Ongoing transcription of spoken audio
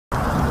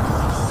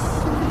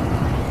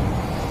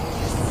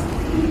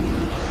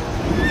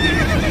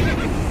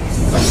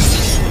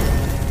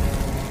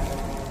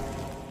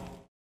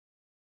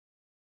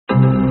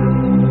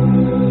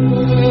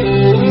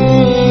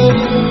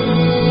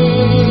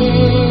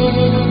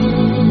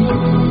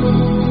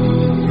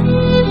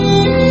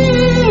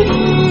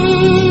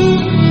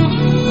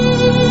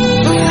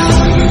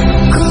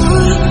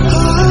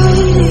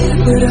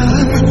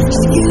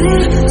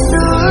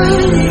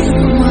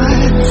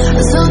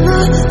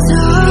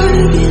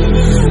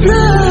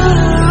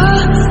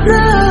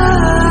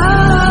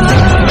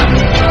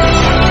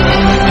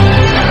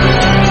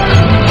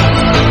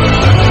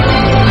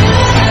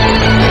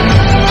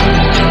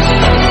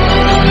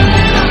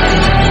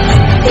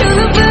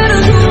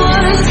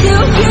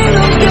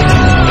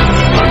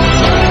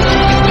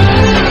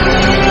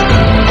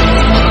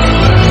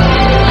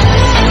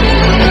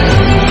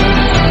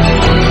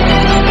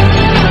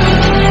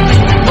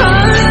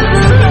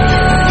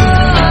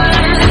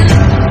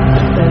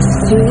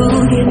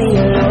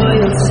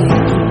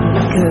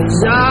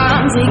'cause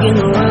I'm taking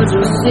the world,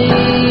 you'll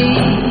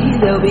see.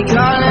 They'll be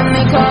calling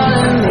me,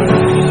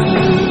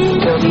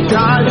 they'll be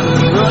calling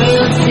me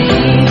royalty.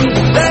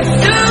 But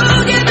still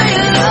give me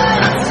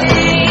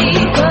loyalty,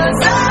 'cause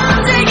I'm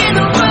taking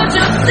the world,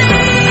 you'll see.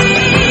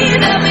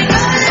 They'll be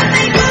calling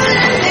me,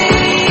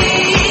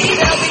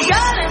 they'll be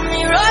calling me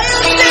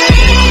royalty.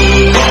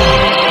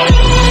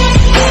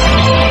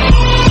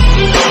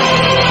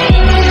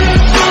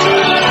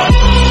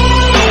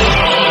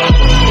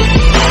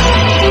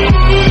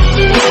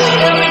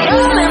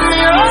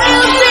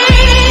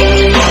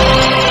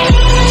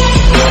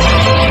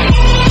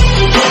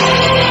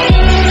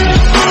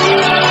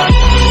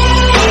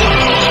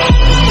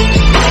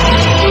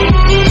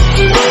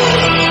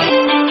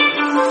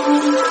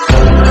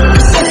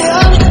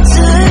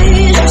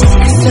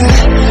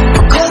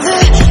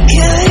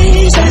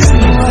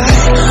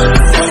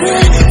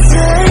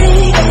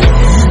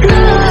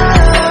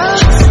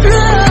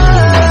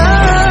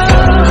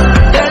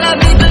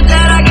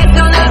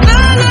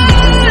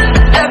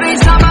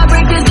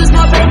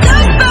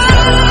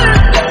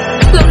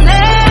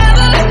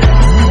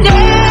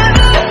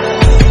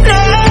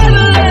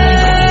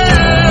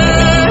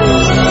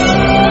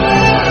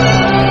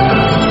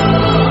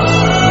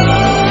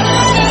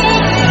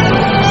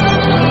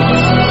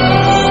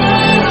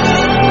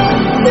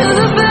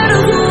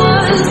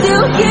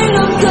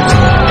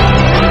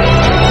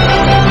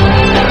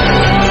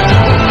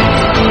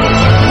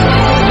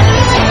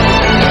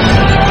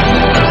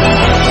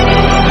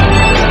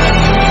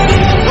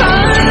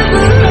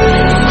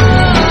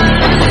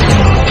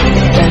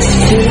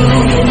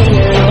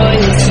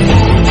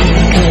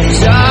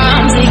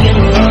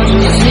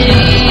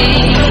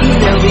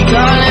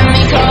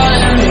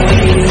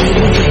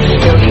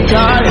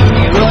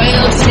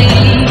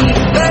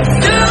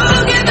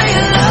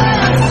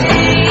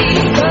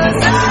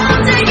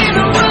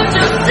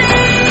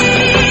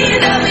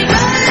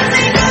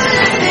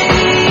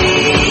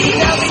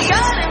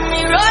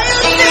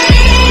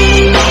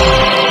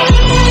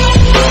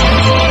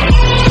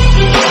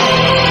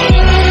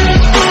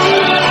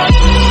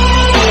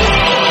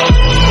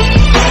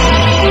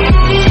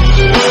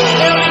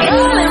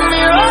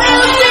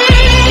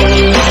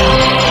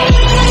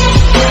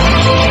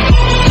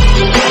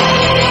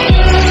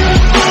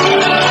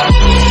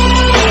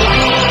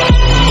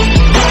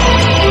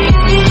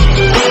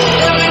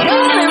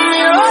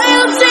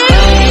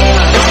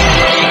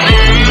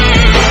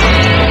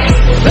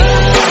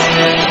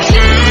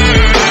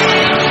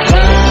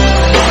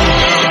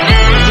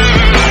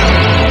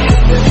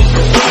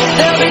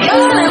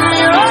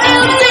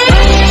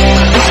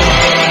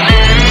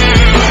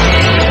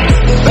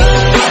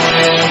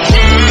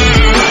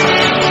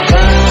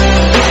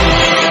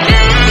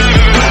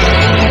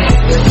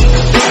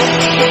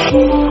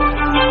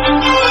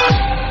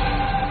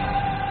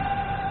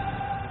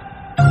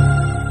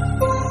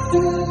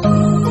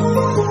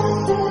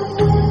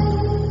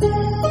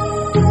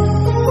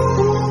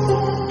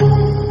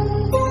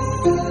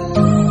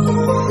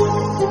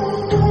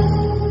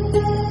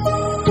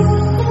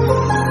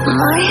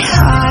 My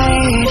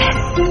heart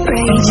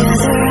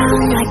rages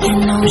around like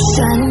an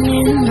ocean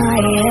in my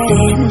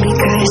head,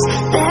 because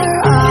there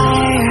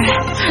are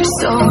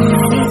so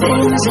many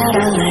things that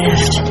I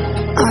left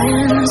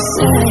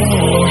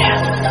unsaid.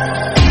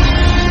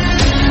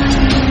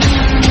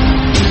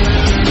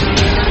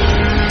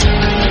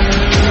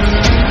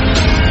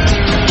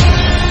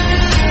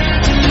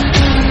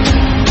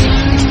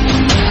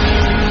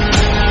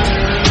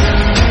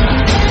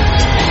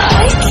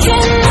 I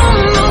can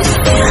almost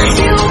feel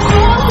you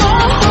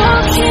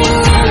walking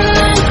in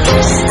the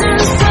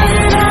distance, but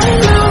I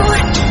know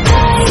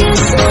that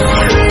it's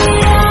not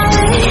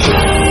reality.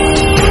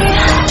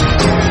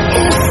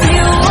 If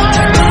you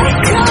are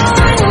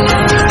echoing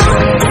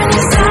around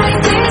inside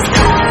these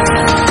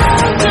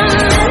parallel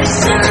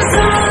dimensions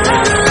all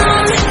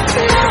alone,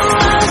 now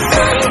I'll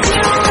find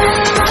you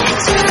in my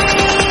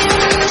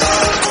dreams.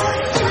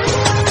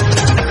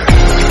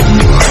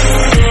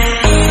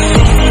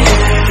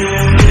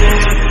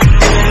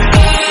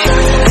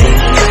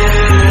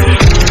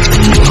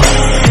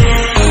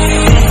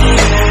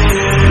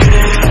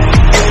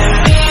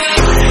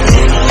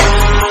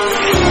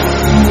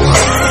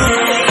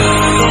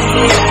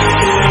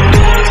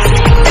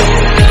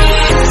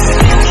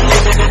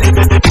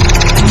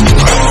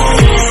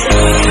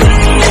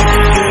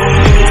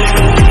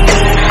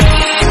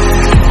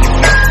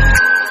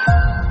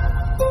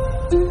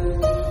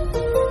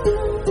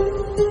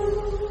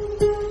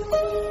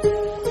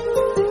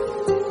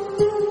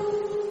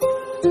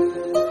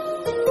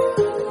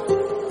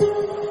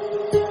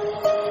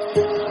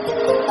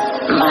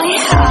 My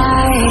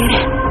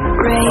heart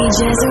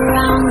rages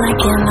around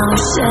like an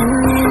ocean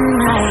in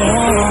my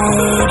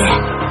head.